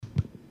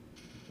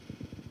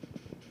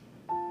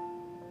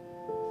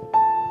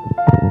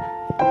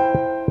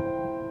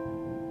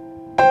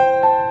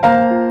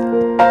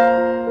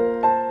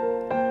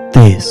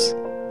This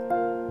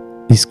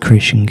is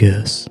Christian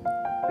Gust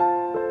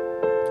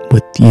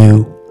with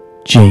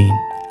Eugene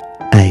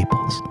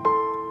Abels.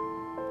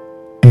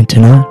 And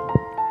tonight,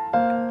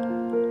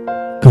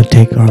 going to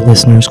take our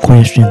listeners'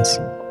 questions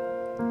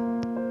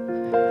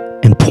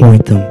and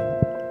point them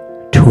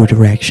to a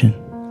direction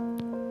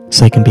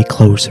so they can be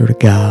closer to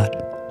God.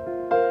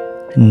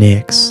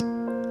 Next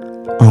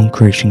on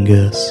Christian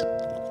Gust.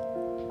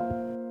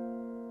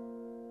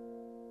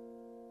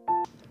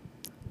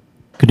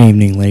 Good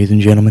evening, ladies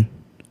and gentlemen.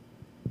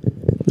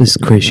 This is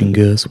Christian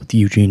Gust with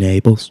Eugene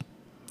Abels.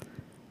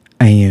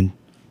 And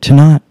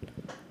tonight,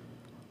 I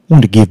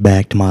want to give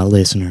back to my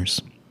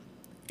listeners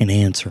and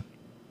answer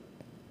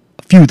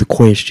a few of the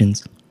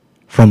questions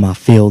from my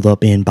filled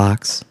up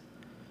inbox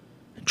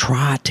and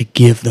try to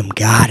give them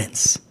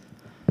guidance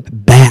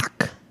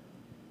back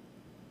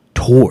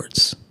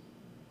towards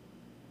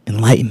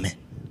enlightenment,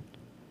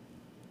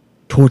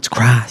 towards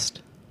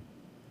Christ,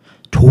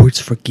 towards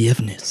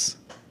forgiveness,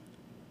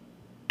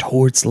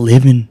 towards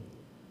living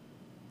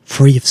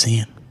free of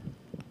sin.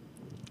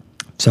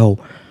 So,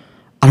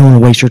 I don't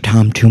want to waste your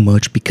time too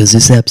much because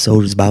this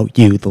episode is about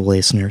you, the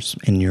listeners,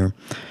 and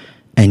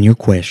your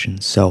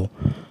questions. So,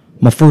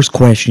 my first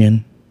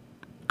question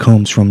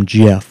comes from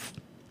Jeff.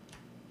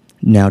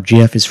 Now,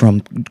 Jeff is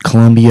from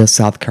Columbia,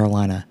 South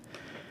Carolina.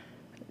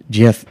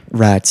 Jeff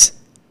writes,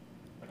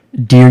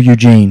 "Dear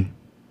Eugene,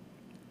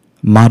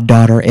 my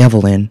daughter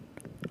Evelyn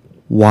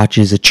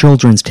watches a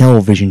children's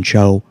television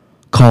show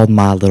called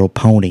My Little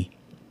Pony.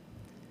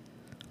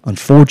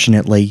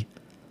 Unfortunately,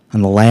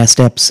 on the last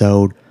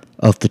episode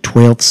of the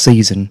 12th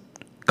season,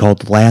 called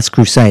The Last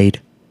Crusade,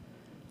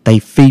 they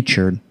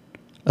featured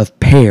a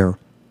pair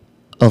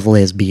of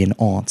lesbian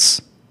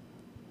aunts.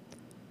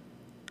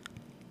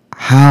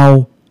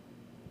 How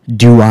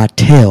do I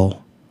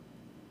tell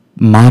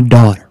my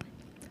daughter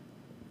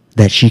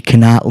that she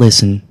cannot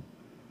listen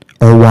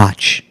or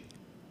watch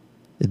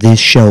this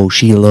show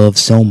she loves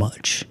so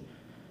much?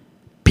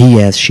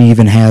 P.S. She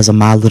even has a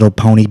My Little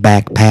Pony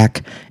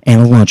backpack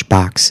and a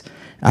lunchbox.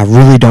 I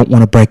really don't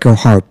want to break her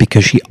heart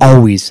because she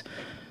always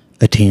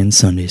attends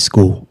Sunday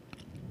school."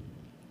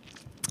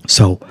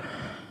 So,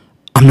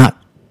 I'm not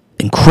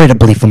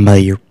incredibly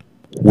familiar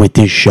with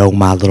this show,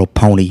 My Little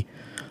Pony,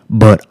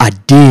 but I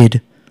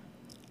did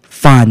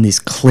find this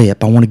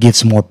clip. I want to give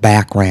some more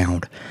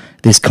background.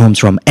 This comes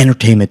from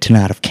Entertainment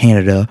Tonight of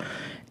Canada,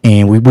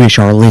 and we wish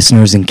our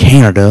listeners in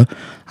Canada,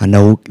 I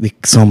know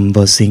some of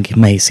us think it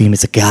may seem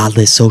it's a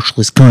godless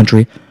socialist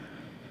country,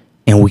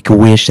 and we could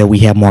wish that we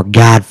have more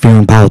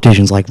God-fearing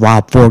politicians like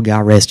Rob Ford,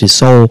 God rest his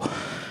soul.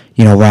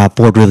 You know, Rob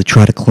Ford really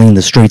tried to clean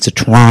the streets of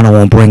Toronto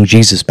and bring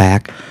Jesus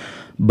back,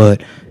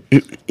 but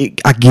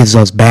it gives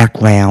us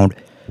background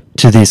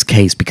to this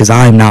case because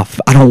I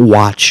don't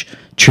watch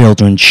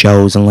children's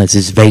shows unless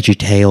it's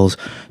VeggieTales,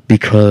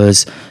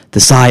 because the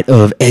sight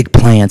of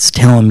eggplants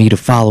telling me to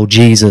follow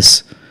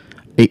Jesus,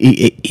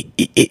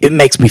 it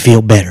makes me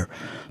feel better.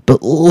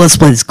 But let's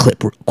play this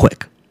clip real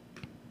quick.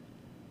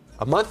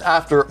 A month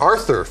after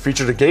Arthur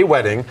featured a gay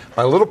wedding,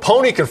 My Little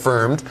Pony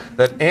confirmed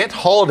that Aunt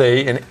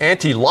Holiday and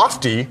Auntie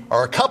Lofty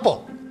are a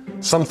couple.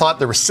 Some thought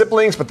they were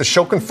siblings, but the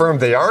show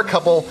confirmed they are a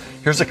couple.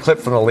 Here's a clip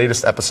from the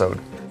latest episode.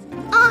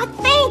 Aw,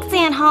 thanks,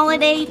 Aunt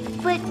Holiday,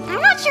 but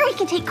I'm not sure we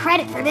can take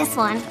credit for this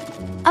one.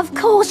 Of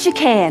course you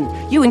can.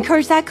 You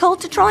encouraged that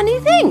cult to try new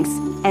things.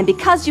 And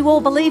because you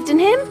all believed in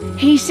him,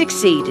 he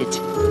succeeded.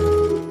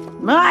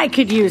 I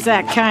could use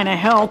that kind of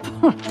help.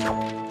 Come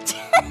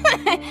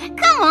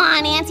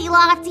on, Auntie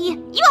Lofty.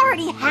 You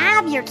already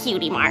have your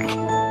cutie mark.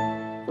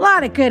 A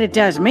lot of good it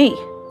does me.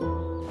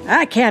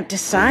 I can't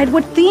decide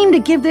what theme to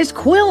give this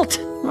quilt.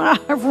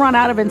 I've run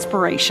out of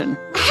inspiration.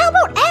 How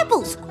about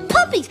apples,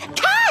 puppies,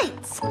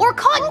 kites, or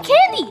cotton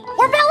candy,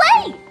 or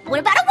ballet? What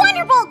about a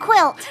Wonderbolt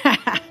quilt?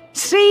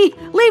 See?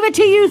 Leave it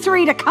to you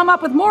three to come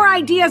up with more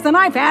ideas than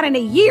I've had in a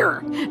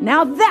year.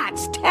 Now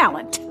that's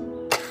talent.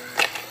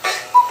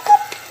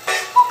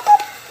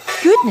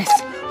 Goodness,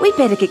 we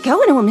better get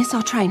going or we'll miss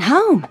our train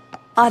home.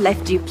 I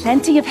left you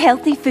plenty of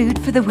healthy food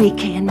for the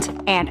weekend.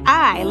 And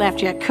I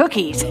left you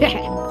cookies.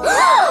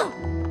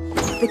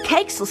 The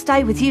cakes will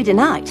stay with you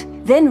tonight,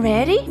 then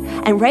ready,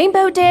 and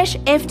Rainbow Dash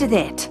after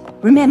that.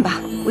 Remember,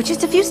 we're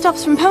just a few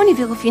stops from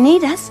Ponyville if you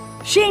need us.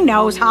 She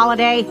knows,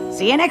 Holiday.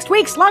 See you next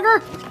week, Slugger.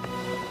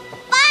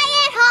 Bye,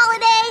 Aunt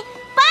Holiday.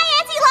 Bye,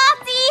 Auntie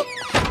Lofty.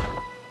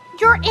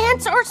 Your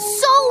aunts are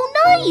so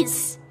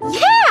nice.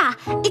 Yeah,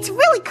 it's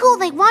really cool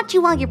they want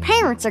you while your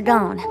parents are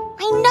gone.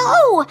 I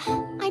know.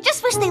 I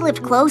just wish they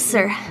lived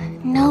closer.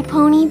 No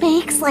pony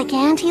bakes like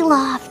Auntie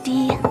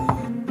Lofty. I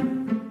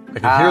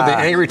can hear the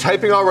angry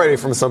typing already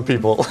from some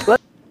people.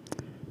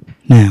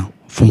 Now,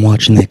 from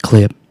watching that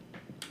clip,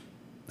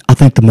 I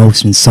think the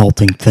most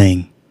insulting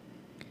thing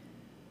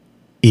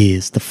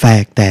is the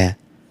fact that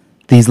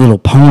these little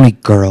pony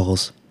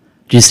girls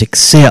just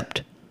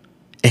accept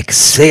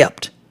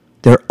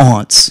their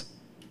aunt's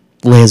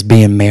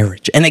lesbian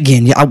marriage. And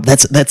again, yeah,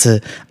 that's a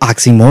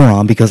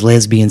oxymoron because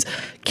lesbians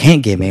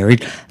can't get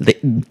married.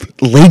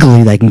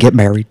 Legally, they can get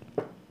married,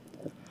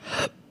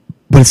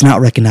 but it's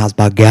not recognized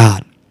by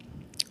God.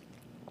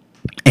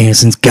 And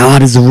since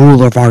God is the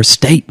ruler of our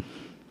state,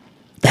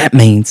 that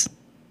means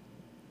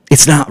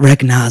it's not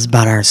recognized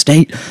by our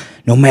state,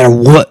 no matter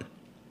what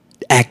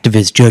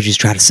activist judges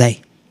try to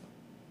say.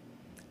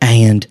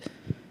 And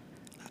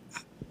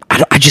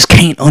I just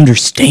can't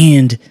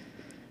understand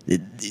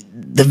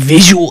the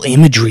visual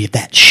imagery of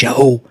that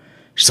show.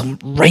 Some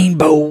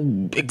rainbow,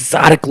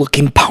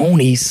 exotic-looking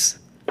ponies.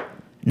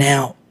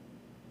 Now,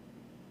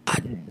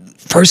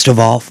 first of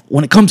all,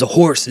 when it comes to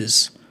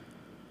horses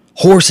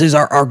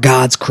are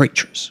God's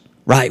creatures,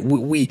 right?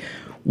 We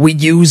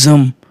use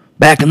them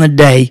back in the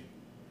day.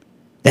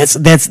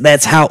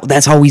 That's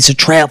how we used to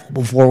travel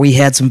before we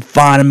had some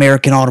fine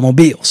American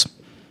automobiles.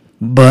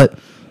 But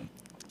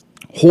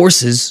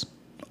horses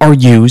are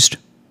used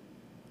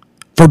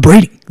for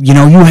breeding. You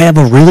know, you have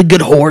a really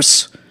good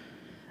horse,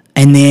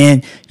 and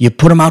then you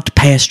put them out to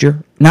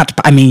pasture.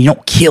 You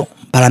don't kill them,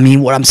 but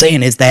what I'm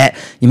saying is that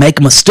you make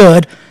him a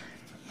stud,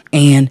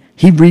 and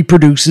he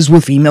reproduces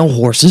with female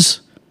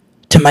horses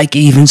to make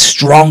an even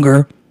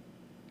stronger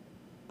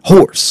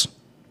horse.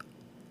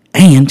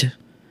 And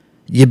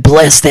you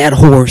bless that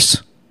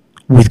horse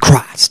with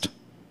Christ.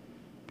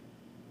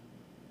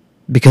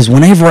 Because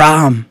whenever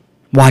I'm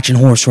watching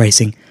horse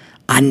racing,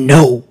 I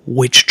know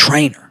which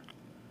trainer,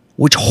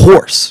 which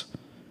horse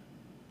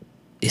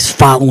is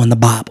following the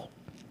Bible.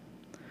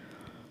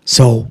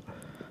 So,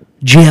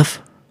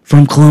 Jeff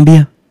from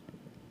Columbia,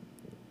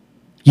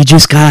 you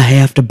just gotta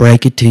have to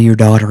break it to your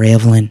daughter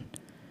Evelyn.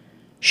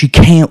 She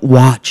can't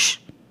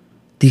watch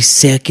these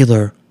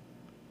secular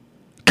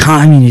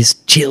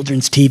communist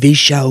children's TV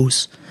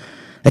shows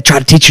that try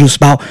to teach us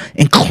about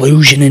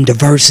inclusion and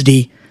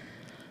diversity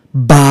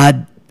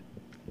by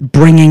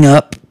bringing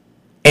up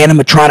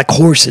animatronic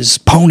horses,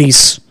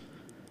 ponies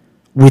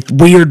with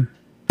weird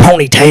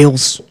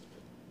ponytails.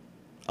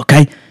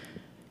 Okay?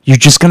 You're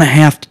just going to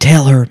have to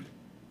tell her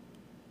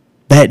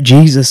that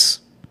Jesus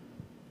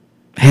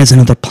has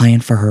another plan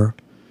for her,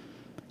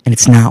 and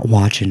it's not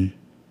watching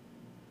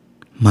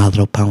My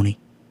Little Pony.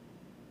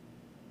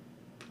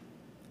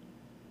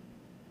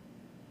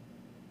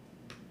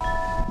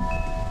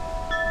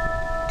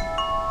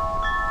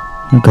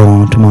 I'll go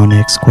on to my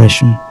next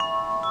question.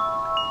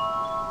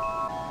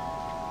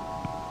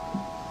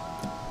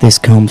 This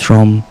comes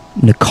from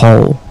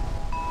Nicole,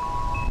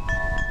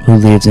 who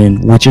lives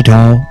in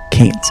Wichita,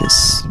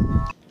 Kansas.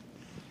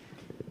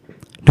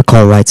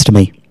 Nicole writes to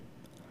me,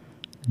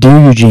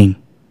 Dear Eugene,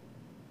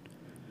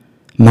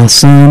 my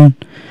son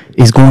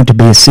is going to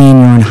be a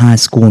senior in high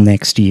school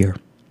next year.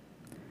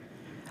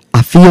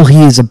 I feel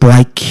he is a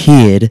bright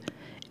kid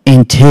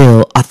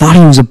until I thought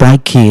he was a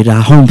bright kid.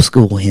 I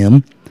homeschool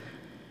him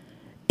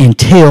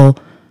until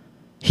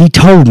he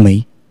told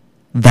me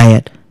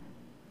that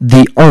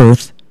the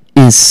earth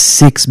is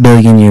 6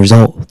 billion years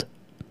old.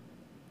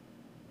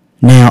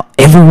 Now,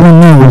 everyone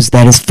knows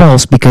that is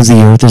false because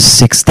the earth is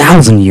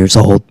 6,000 years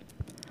old.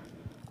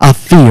 I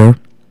fear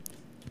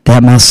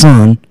that my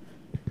son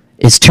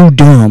is too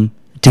dumb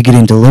to get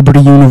into Liberty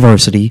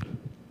University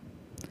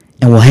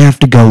and will have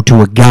to go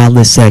to a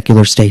godless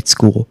secular state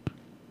school.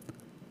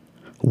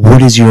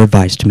 What is your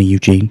advice to me,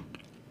 Eugene?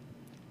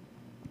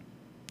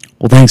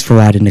 Well, thanks for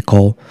writing,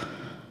 Nicole.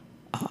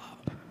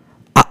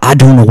 I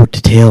don't know what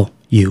to tell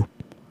you.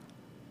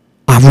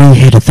 I really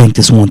had to think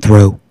this one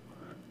through.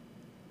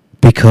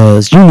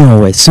 Because,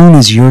 as soon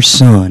as your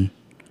son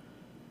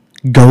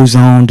goes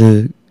on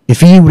to,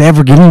 if he would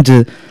ever get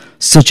into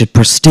such a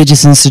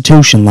prestigious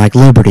institution like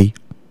Liberty,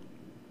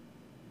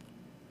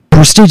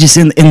 prestigious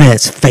in that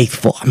it's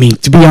faithful.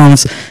 To be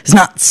honest, it's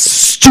not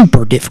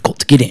super difficult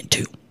to get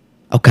into,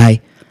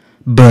 okay?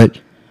 But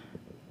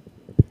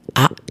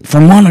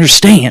from what I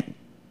understand,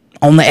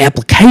 on the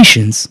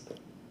applications,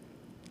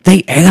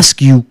 they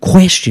ask you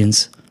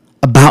questions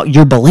about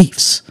your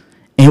beliefs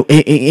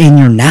and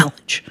your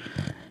knowledge.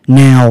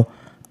 Now,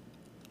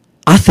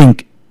 I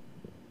think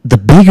the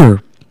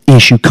bigger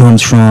issue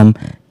comes from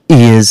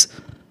is,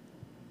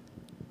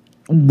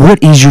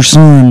 what is your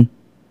son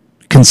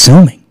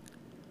consuming?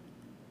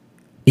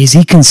 Is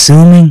he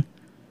consuming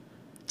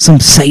some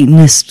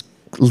Satanist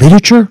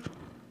literature?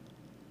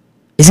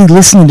 Is he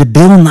listening to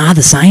Bill Nye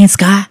the Science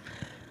Guy?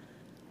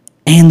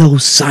 And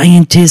those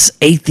scientists,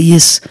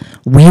 atheists,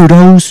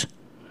 weirdos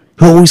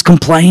who always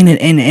complain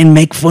and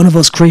make fun of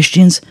us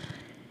Christians?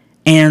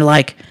 And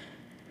like,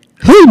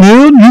 hey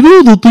man, you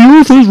know that the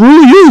earth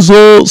really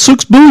is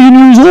 6 billion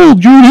years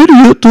old. You're an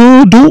idiot.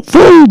 Don't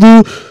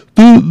follow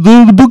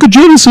the book of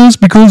Genesis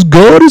because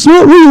God is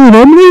not real and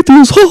I'm an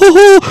atheist. Ha ha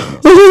ha.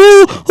 Ha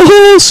ha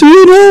ha. See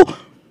you now.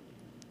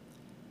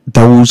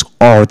 Those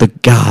are the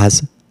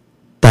guys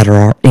that are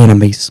our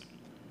enemies.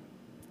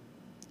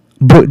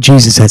 But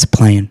Jesus has a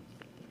plan.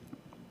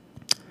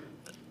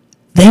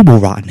 They will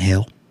rot in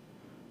hell.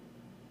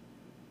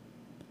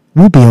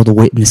 We'll be able to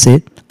witness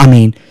it. I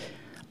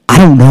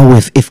don't know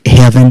if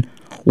heaven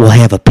will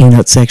have a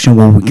peanut section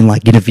where we can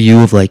get a view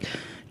of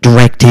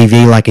direct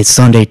TV, like it's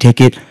Sunday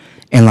Ticket,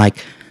 and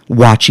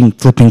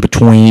flipping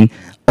between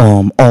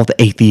all the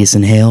atheists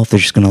in hell. If they're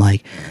just gonna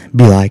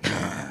be like,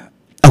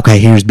 okay,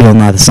 here's Bill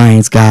Nye the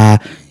Science Guy,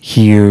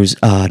 here's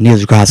Neil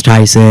deGrasse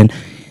Tyson,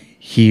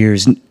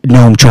 here's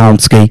Noam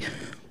Chomsky.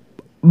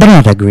 But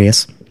I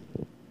digress.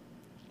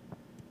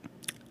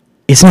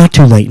 It's not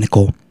too late,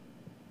 Nicole.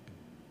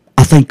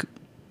 I think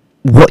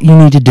what you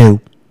need to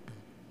do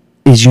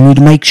is you need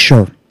to make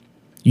sure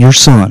your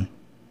son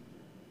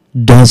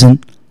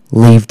doesn't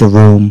leave the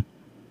room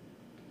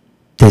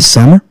this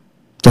summer,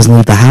 doesn't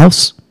leave the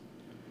house,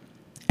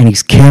 and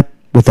he's kept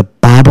with the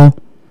Bible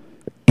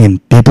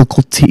and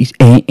biblical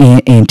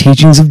and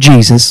teachings of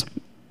Jesus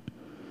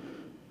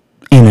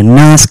and a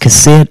nice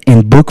cassette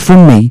and book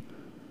from me,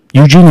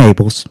 Eugene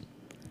Abels.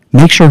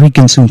 Make sure he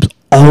consumes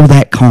all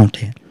that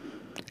content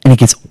and he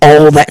gets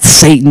all that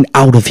Satan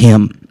out of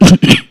him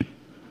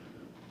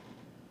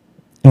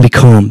and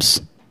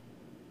becomes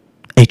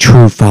a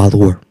true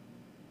follower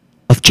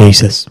of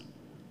Jesus.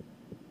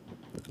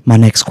 My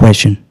next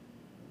question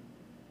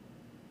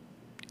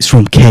is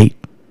from Kate,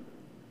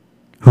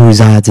 who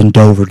resides in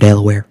Dover,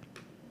 Delaware.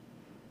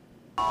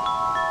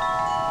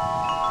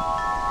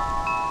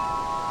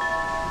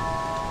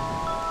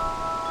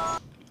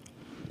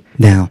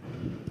 Now,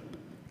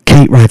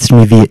 Kate writes to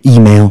me via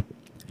email,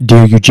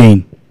 Dear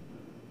Eugene,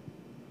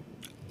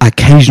 I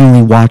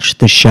occasionally watch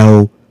the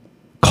show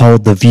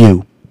called The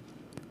View.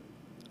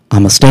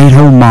 I'm a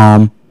stay-at-home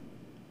mom,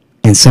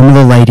 and some of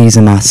the ladies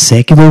in my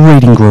secular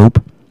reading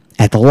group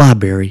at the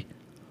library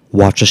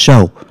watch the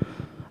show.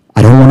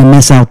 I don't want to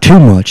miss out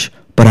too much,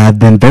 but I've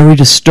been very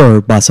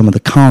disturbed by some of the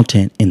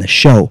content in the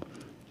show.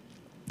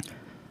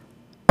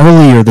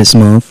 Earlier this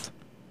month,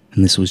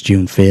 and this was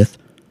June 5th,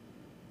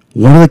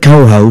 one of the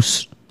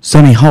co-hosts,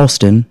 Sonny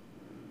Halston,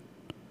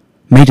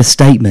 made a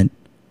statement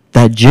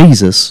that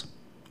Jesus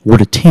would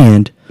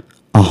attend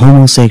a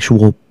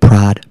homosexual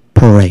pride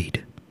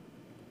parade.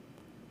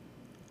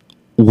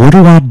 What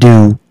do I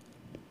do?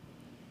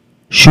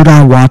 Should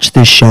I watch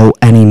this show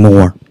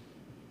anymore,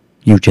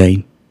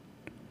 Eugene?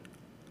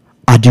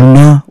 I do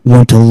not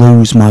want to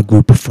lose my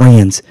group of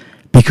friends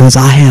because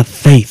I have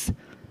faith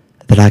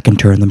that I can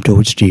turn them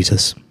towards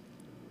Jesus.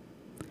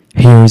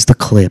 Here is the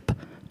clip,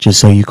 just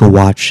so you can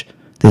watch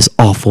this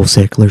awful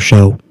secular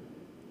show.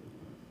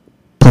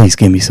 Please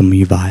give me some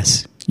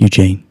advice,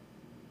 Eugene.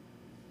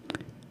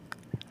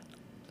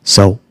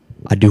 So,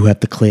 I do have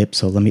the clip,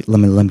 so let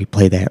me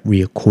play that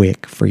real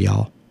quick for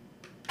y'all.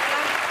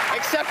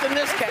 Except in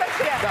this case.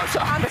 No,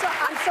 sorry. I'm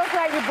so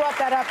glad you brought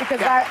that up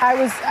because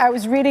I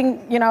was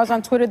reading, I was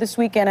on Twitter this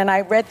weekend and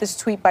I read this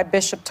tweet by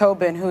Bishop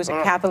Tobin, who's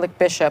a Catholic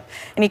bishop,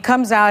 and he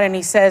comes out and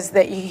he says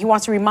that he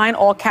wants to remind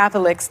all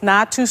Catholics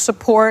not to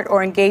support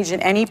or engage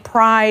in any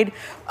pride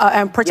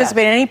and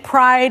participate in any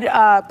pride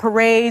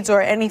parades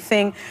or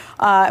anything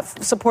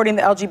supporting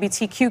the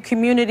LGBTQ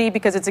community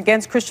because it's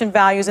against Christian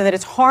values and that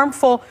it's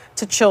harmful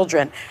to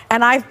children.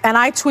 And I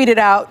tweeted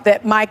out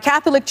that my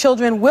Catholic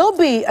children will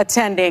be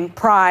attending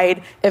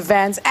pride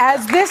events,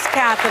 as this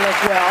Catholic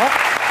will.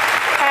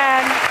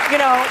 And,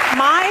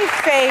 my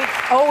faith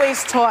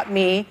always taught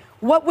me,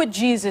 what would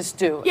Jesus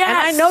do? Yes. And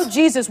I know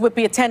Jesus would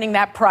be attending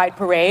that pride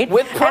parade.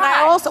 With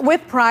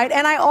pride.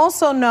 And I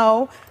also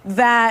know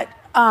that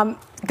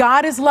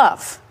God is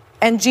love.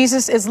 And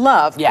Jesus is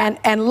love. Yeah.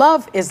 And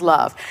love is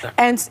love.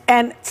 Yeah.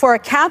 And for a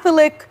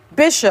Catholic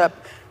bishop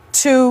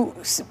to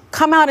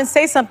come out and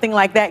say something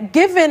like that,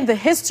 given the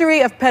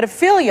history of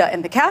pedophilia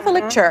in the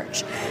Catholic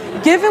Church,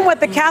 given what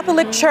the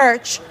Catholic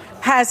Church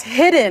has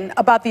hidden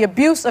about the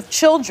abuse of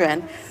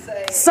children,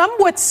 some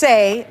would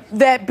say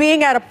that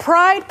being at a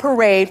pride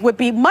parade would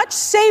be much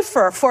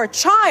safer for a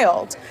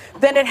child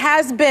than it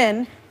has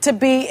been to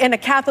be in a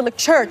Catholic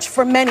church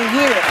for many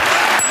years.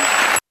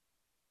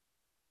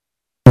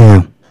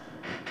 Yeah,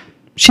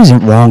 she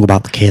isn't wrong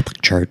about the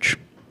Catholic Church,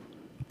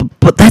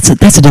 but that's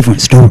a different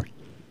story.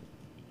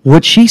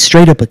 What she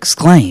straight up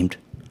exclaimed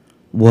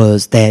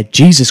was that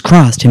Jesus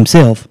Christ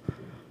himself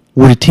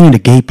would attend a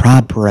gay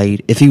pride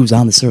parade if he was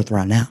on this earth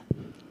right now.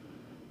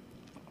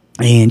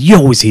 And you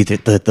always hear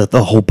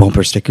the whole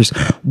bumper stickers,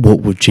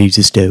 what would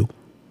Jesus do?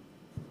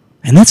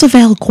 And that's a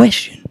valid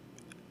question,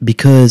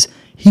 because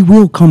he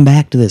will come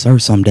back to this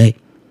earth someday.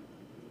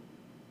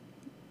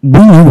 We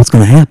know what's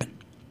going to happen,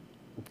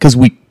 because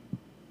we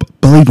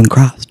believe in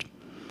Christ.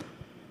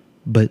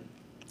 But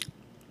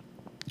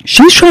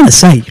she's trying to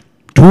say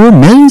to her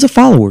millions of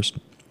followers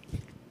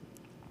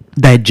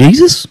that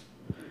Jesus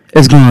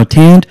is going to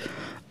attend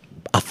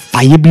a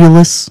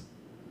fabulous,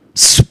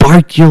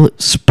 sparkly,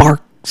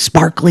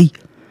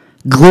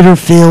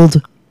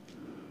 glitter-filled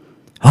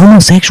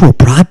homosexual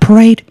pride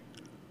parade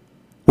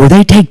where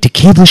they take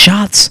tequila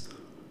shots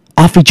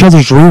off each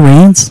other's rear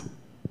ends.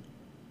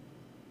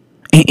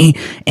 And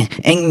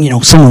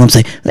some of them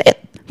say,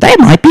 that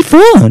might be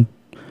fun.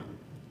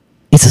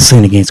 It's a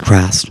sin against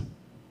Christ.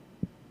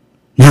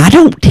 Now, I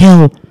don't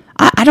tell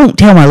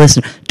my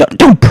listeners,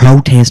 don't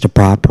protest a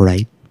pride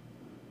parade.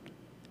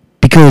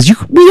 Because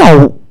we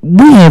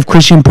have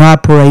Christian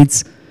pride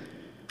parades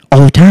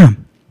all the time.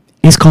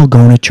 It's called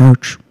going to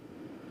church.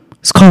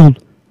 It's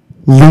called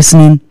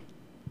listening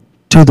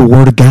to the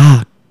Word of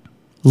God.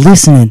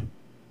 Listening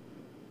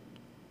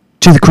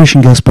to the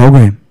Christian Gust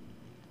program.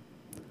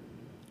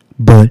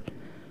 But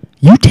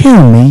you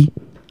tell me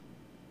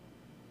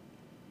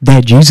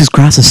that Jesus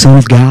Christ, the Son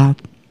of God,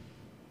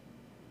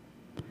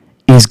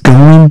 is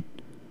going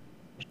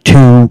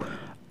to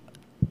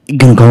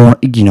go,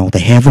 they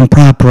have them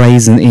pride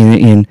parades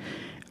in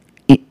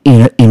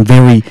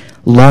very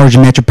large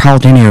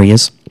metropolitan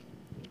areas.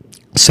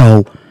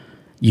 So,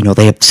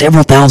 they have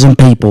several thousand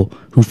people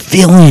who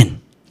fill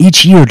in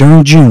each year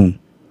during June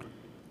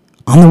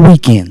on the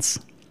weekends.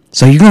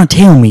 So you're going to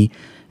tell me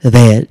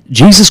that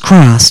Jesus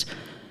Christ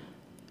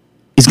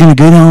is going to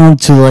go down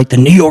to like the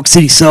New York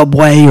City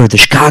subway or the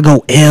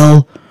Chicago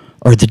L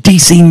or the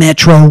DC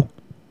Metro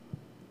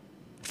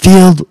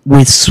filled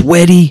with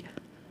sweaty,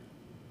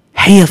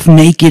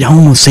 half-naked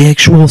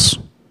homosexuals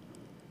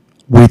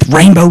with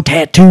rainbow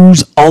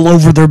tattoos all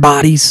over their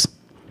bodies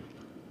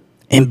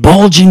and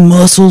bulging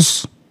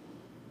muscles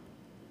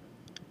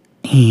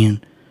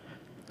and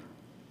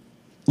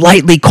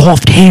lightly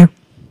coiffed hair,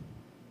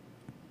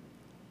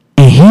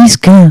 and he's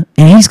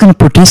gonna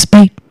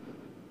participate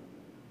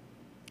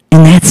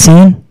in that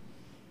sin?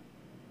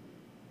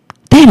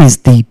 That is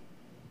the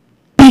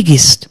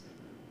biggest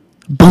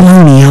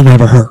baloney I've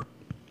ever heard.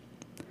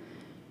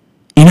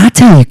 And I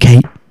tell you,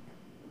 Kate,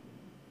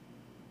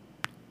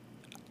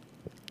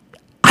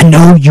 I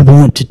know you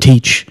want to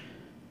teach.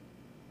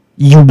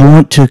 You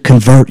want to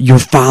convert your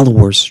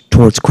followers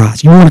towards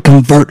Christ. You want to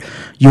convert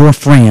your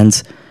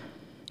friends,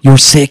 your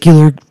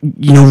secular,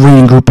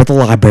 reading group at the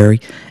library,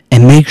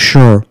 and make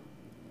sure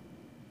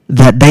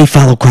that they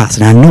follow Christ.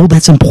 And I know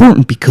that's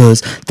important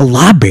because the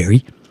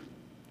library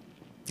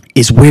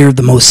is where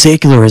the most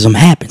secularism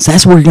happens.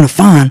 That's where you're going to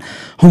find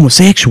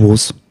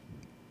homosexuals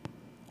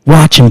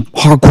watching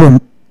hardcore.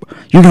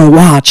 You're going to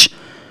watch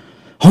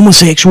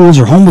homosexuals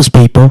or homeless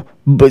people,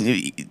 but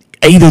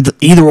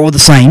either or the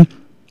same,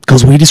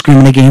 because we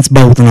discriminate against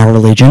both in our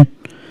religion,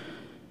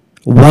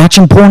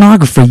 watching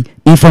pornography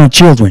in front of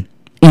children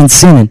and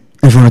sinning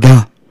in front of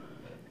God.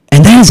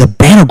 And that is a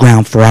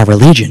battleground for our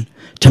religion,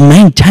 to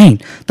maintain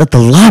that the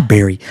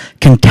library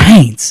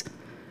contains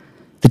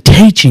the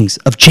teachings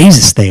of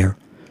Jesus there.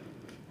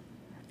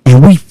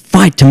 And we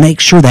fight to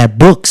make sure that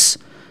books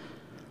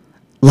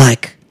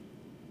like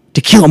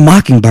To Kill a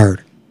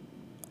Mockingbird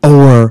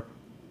or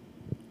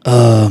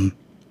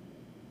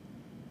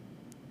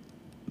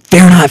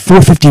Fahrenheit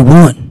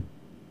 451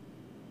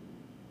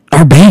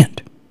 are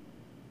banned.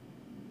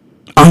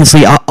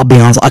 Honestly, I'll be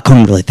honest, I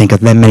couldn't really think of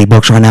that many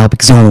books right now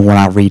because the only one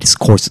I read is, of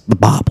course, the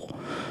Bible.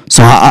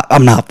 So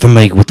I'm not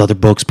familiar with other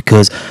books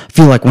because I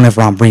feel like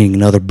whenever I'm reading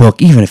another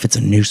book, even if it's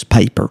a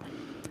newspaper,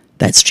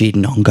 that's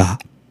cheating on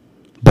God.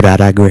 But I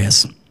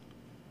digress.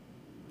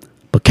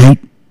 But Kate,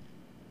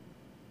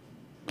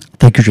 I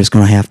think you're just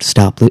going to have to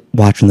stop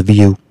watching The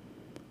View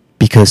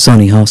because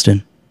Sonny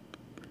Hostin,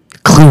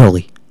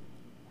 clearly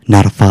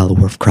not a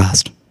follower of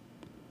Christ.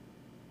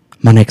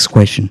 My next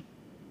question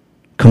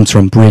comes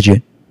from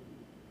Bridget,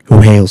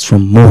 who hails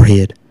from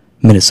Moorhead,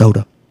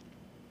 Minnesota.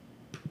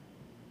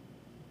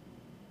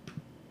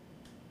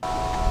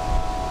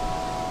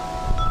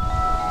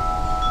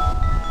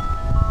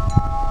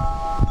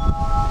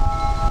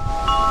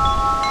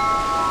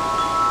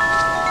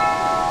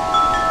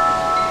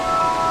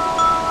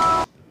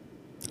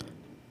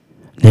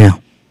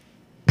 Now,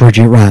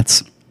 Bridget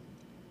writes,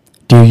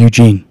 Dear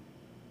Eugene,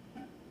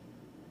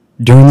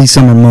 during these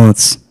summer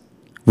months,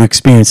 we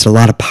experienced a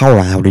lot of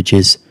power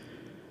outages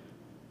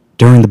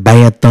during the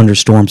bad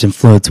thunderstorms and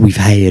floods we've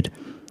had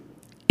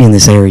in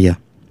this area.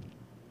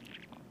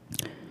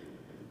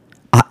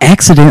 I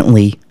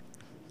accidentally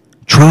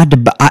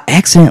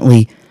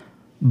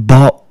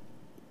bought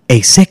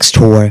a sex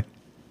toy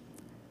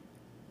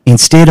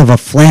instead of a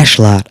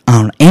flashlight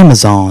on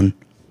Amazon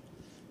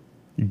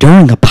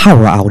during a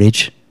power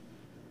outage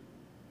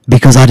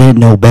because I didn't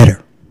know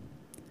better.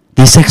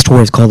 This sex toy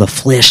is called a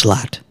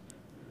flashlight.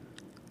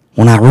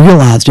 When I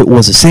realized it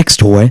was a sex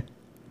toy,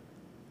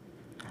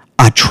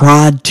 I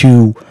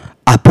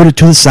put it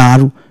to the side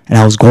and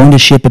I was going to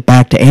ship it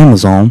back to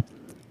Amazon,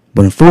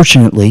 but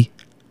unfortunately,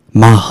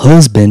 my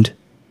husband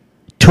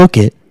took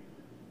it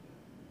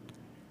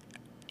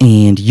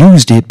and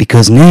used it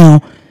because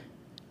now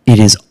it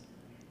is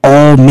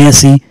all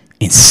messy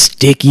and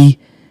sticky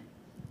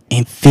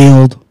and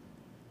filled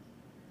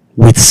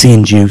with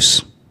sin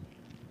juice.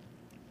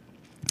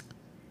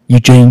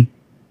 Eugene,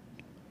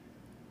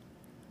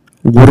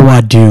 what do I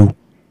do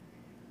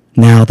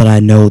now that I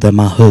know that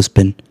my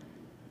husband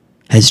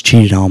has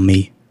cheated on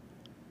me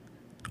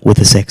with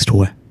a sex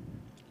toy?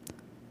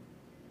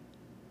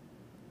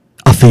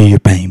 I feel your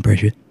pain,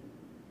 Bridget.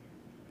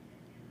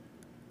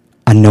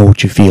 I know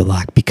what you feel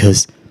like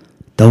because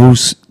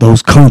those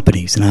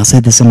companies, and I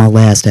said this in my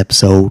last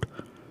episode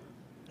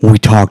when we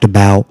talked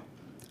about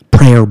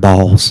prayer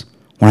balls,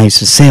 when I used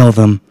to sell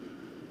them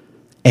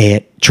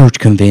at church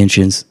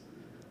conventions,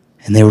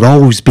 and there would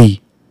always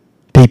be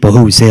people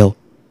who would sell,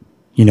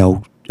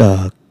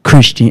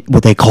 Christian,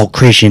 what they call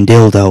Christian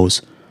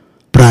dildos,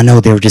 but I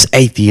know they were just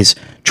atheists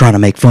trying to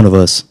make fun of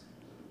us.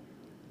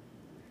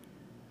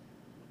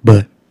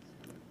 But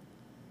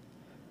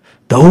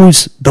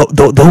those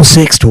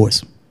sex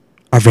toys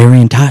are very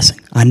enticing.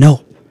 I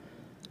know.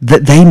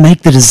 That they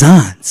make the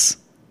designs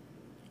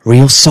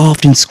real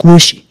soft and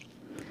squishy.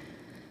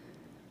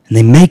 And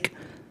they make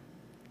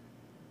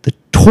the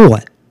toy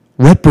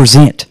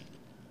represent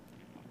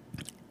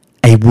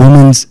a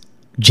woman's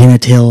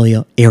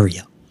genitalia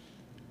area.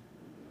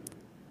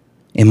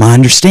 And my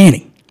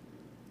understanding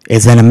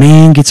is that a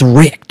man gets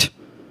erect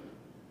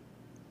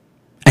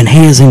and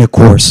has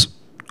intercourse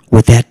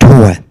with that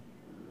toy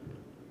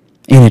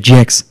and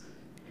ejects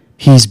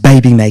his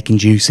baby-making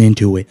juice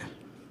into it.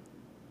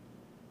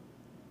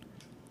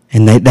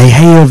 And they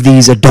have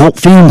these adult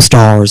film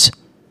stars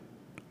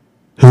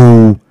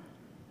who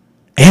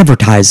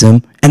advertise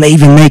them, and they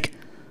even make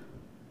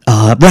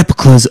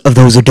replicas of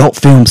those adult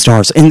film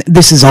stars. And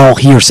this is all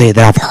hearsay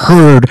that I've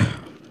heard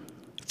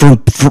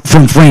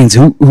from friends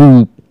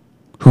who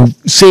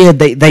said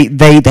they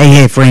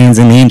have friends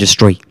in the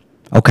industry.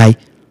 Okay,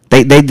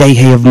 they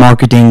have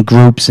marketing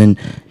groups, and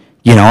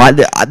you know,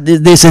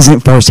 this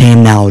isn't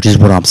firsthand knowledge, is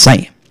what I'm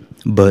saying.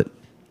 But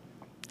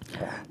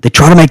they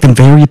try to make them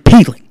very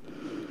appealing,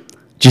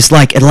 just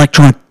like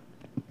electronic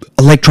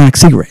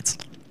cigarettes.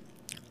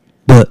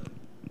 But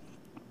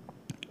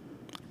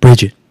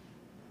Bridget,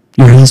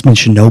 your husband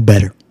should know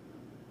better.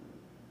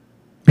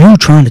 You're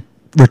trying to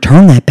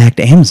return that back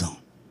to Amazon.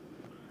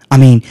 I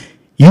mean,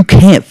 you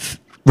can't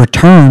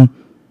return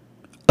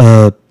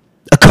a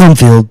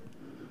cum-filled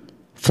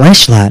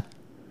flashlight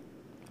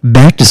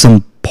back to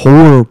some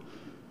poor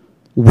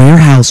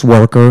warehouse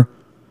worker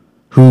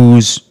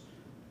who's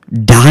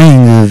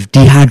dying of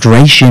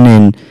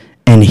dehydration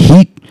and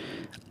heat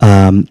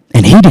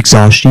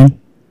exhaustion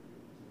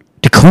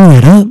to clean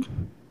it up.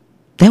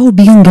 That would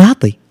be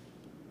ungodly.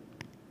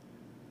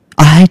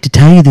 I hate to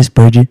tell you this,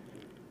 Bridget,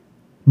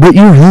 but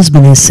your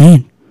husband has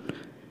sinned.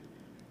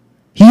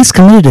 He's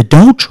committed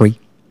adultery,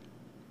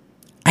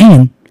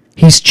 and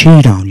he's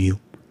cheated on you.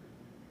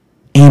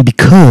 And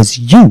because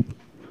your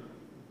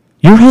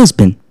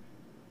husband,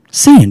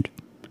 sinned,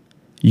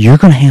 you're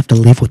going to have to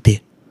live with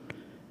it.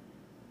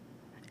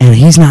 And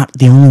he's not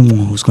the only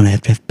one who's going to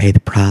have to pay the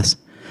price.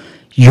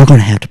 You're going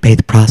to have to pay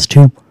the price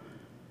too.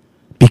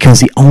 Because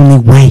the only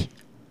way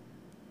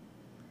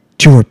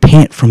to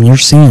repent from your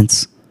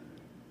sins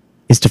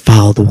is to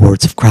follow the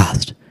words of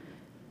Christ.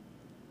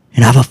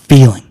 And I have a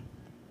feeling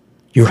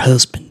your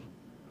husband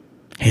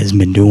has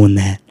been doing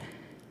that.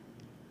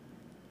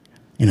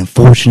 And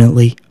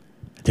unfortunately,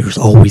 there's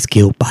always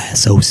guilt by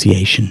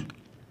association.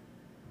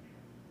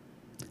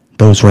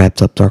 Those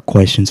wraps up our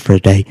questions for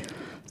today.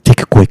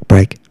 Take a quick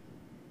break.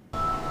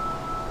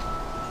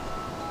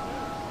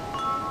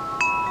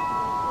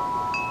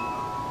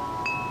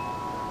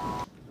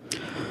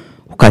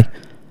 Okay,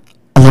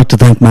 I'd like to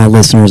thank my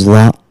listeners a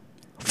lot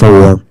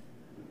for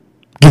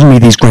giving me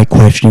these great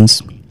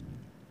questions.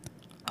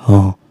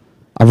 I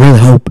really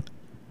hope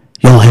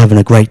y'all having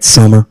a great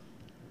summer.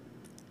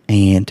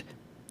 And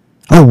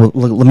I'm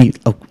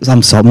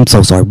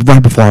so sorry.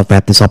 Right before I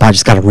wrap this up, I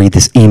just got to read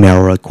this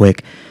email real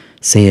quick.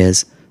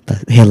 The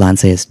headline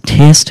says,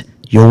 "Test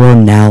your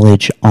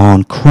knowledge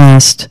on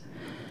Christ.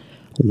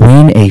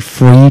 Win a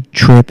free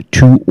trip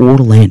to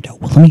Orlando."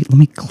 Well, let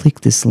me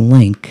click this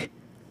link.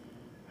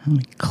 Let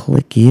me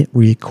click it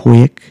real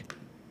quick.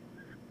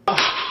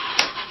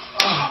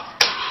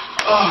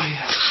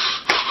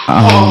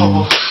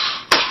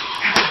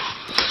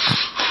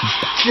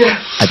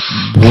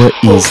 What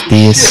is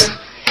this?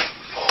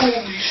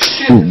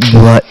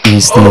 What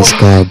is this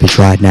garbage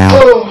right now?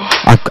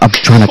 I'm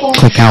trying to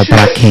click out, but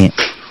I can't.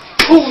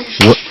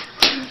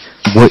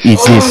 What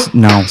is this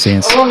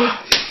nonsense?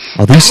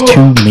 Are these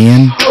two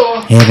men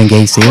having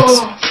gay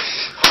sex?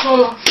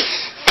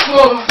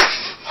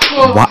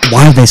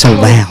 Why are they so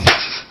loud?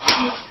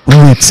 When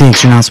you have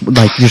sex, you're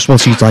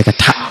supposed to use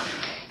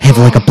have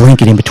like a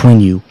blanket in between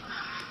you.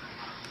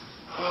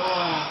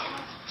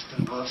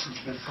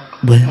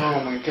 What?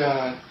 Oh my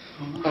God.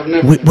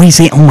 What do you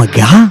say? Oh my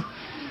God?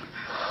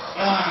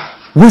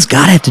 What does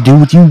God have to do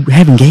with you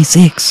having gay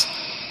sex?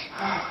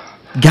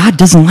 God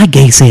doesn't like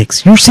gay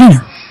sex. You're a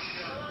sinner.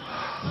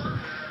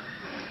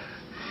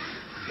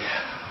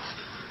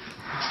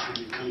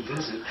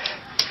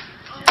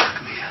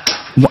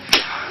 What?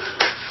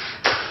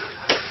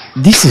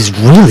 This is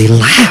really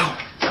loud.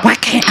 Why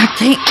can't I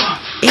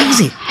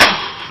easy?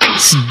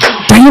 This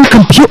damn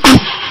computer.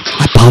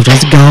 I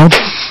apologize to God.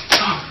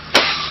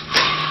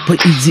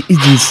 But it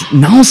is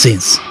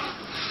nonsense.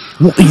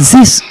 What is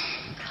this?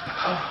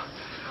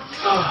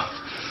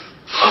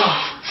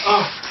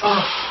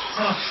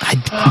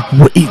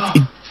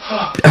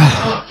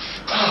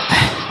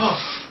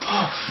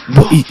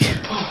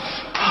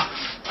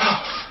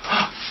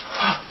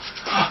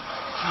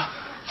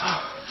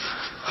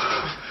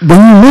 When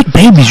you make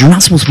babies, you're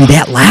not supposed to be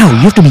that loud. You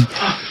have to be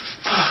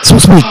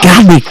supposed to be a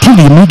godly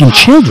activity of making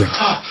children.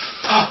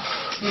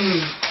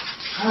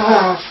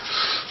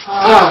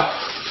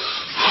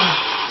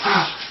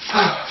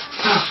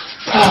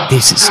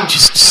 This is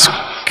just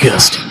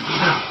disgusting.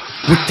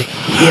 What the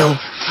hell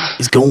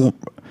is going on?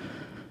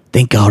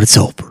 Thank God it's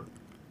over.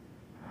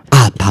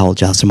 I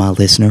apologize to my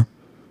listener.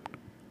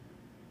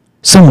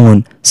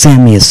 someone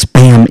sent me a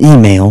spam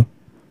email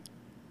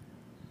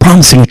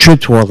promising a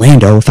trip to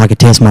Orlando if I could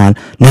test my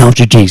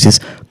knowledge of Jesus.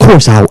 Of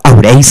course, I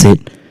would ace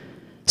it.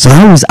 So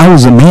I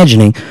was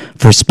imagining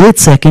for a split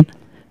second,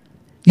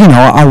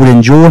 I would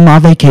enjoy my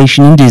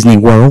vacation in Disney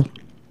World.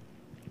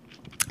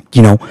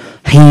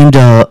 Hand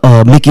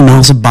Mickey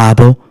Mouse a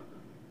Bible.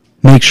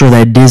 Make sure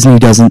that Disney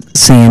doesn't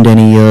send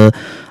any.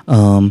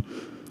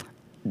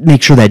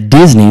 Make sure that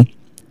Disney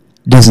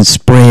doesn't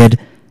spread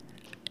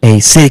a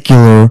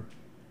secular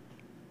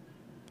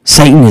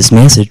Satanist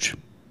message.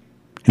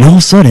 And all of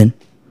a sudden,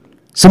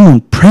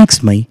 someone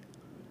pranks me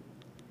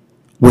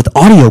with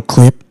audio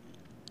clip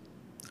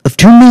of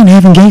two men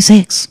having gay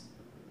sex.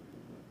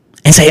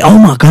 And say, oh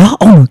my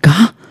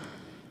God.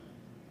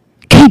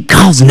 Keep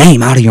God's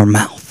name out of your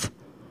mouth.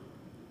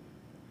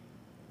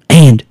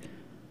 And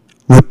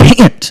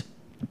repent.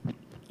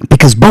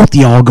 Because both of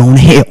y'all are going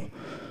to hell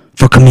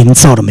for committing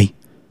sodomy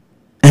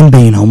and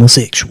being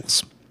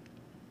homosexuals.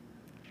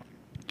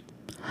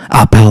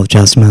 I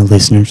apologize to my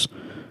listeners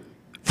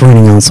for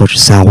ending on such a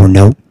sour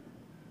note.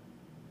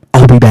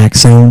 I'll be back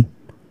soon.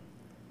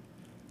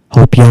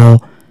 Hope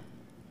y'all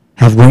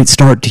have a great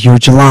start to your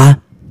July.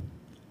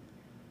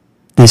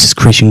 This is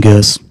Christian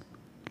Gust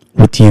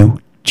with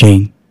you,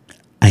 Gene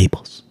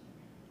Abels.